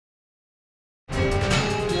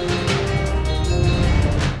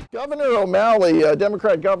Governor O'Malley,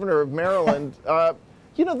 Democrat governor of Maryland,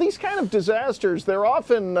 you know, these kind of disasters, they're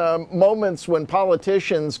often moments when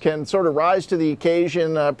politicians can sort of rise to the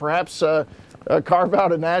occasion, perhaps carve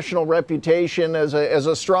out a national reputation as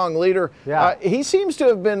a strong leader. Yeah. He seems to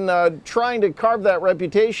have been trying to carve that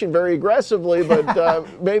reputation very aggressively,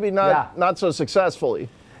 but maybe not so successfully.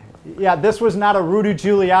 Yeah, this was not a Rudy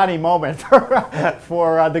Giuliani moment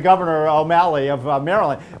for the Governor O'Malley of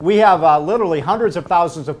Maryland. We have literally hundreds of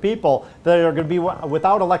thousands of people that are going to be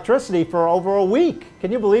without electricity for over a week.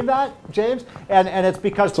 Can you believe that, James? And it's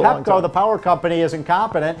because Pepco, the power company, is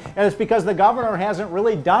incompetent, and it's because the governor hasn't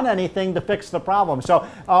really done anything to fix the problem. So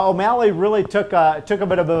O'Malley really took a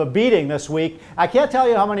bit of a beating this week. I can't tell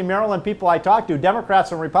you how many Maryland people I talked to,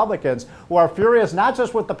 Democrats and Republicans, who are furious not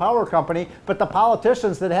just with the power company, but the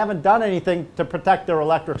politicians that haven't done anything to protect their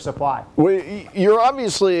electric supply. Well, you're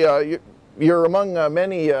obviously you're among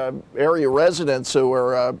many area residents who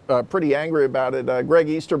are pretty angry about it. Greg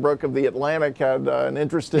Easterbrook of The Atlantic had an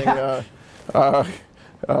interesting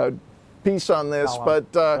piece on this, but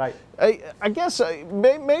right. I guess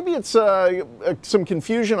maybe it's some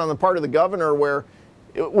confusion on the part of the governor where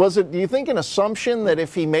do you think an assumption that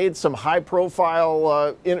if he made some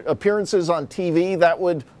high-profile appearances on TV, that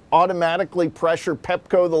would automatically pressure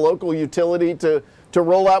Pepco, the local utility, to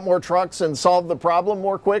roll out more trucks and solve the problem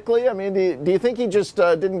more quickly? I mean, do you think he just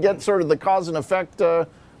didn't get sort of the cause and effect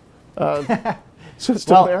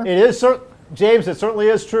system there? It is, James, it certainly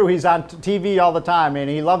is true. He's on TV all the time, and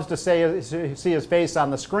he loves to see his face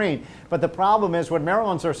on the screen. But the problem is when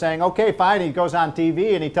Marylanders are saying, okay, fine, he goes on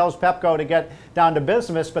TV and he tells Pepco to get down to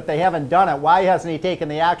business, but they haven't done it. Why hasn't he taken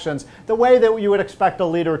the actions the way that you would expect a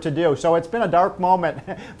leader to do? So it's been a dark moment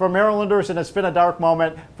for Marylanders, and it's been a dark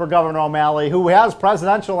moment for Governor O'Malley, who has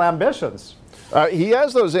presidential ambitions. He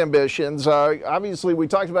has those ambitions. Obviously, we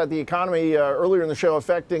talked about the economy earlier in the show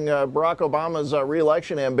affecting Barack Obama's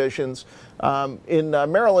re-election ambitions. In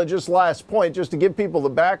Maryland, just last point, just to give people the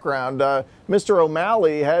background, Mr.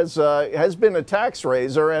 O'Malley has been a tax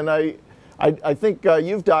raiser, and I think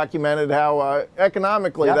you've documented how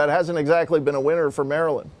economically that hasn't exactly been a winner for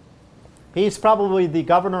Maryland. He's probably the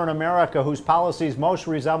governor in America whose policies most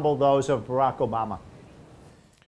resemble those of Barack Obama.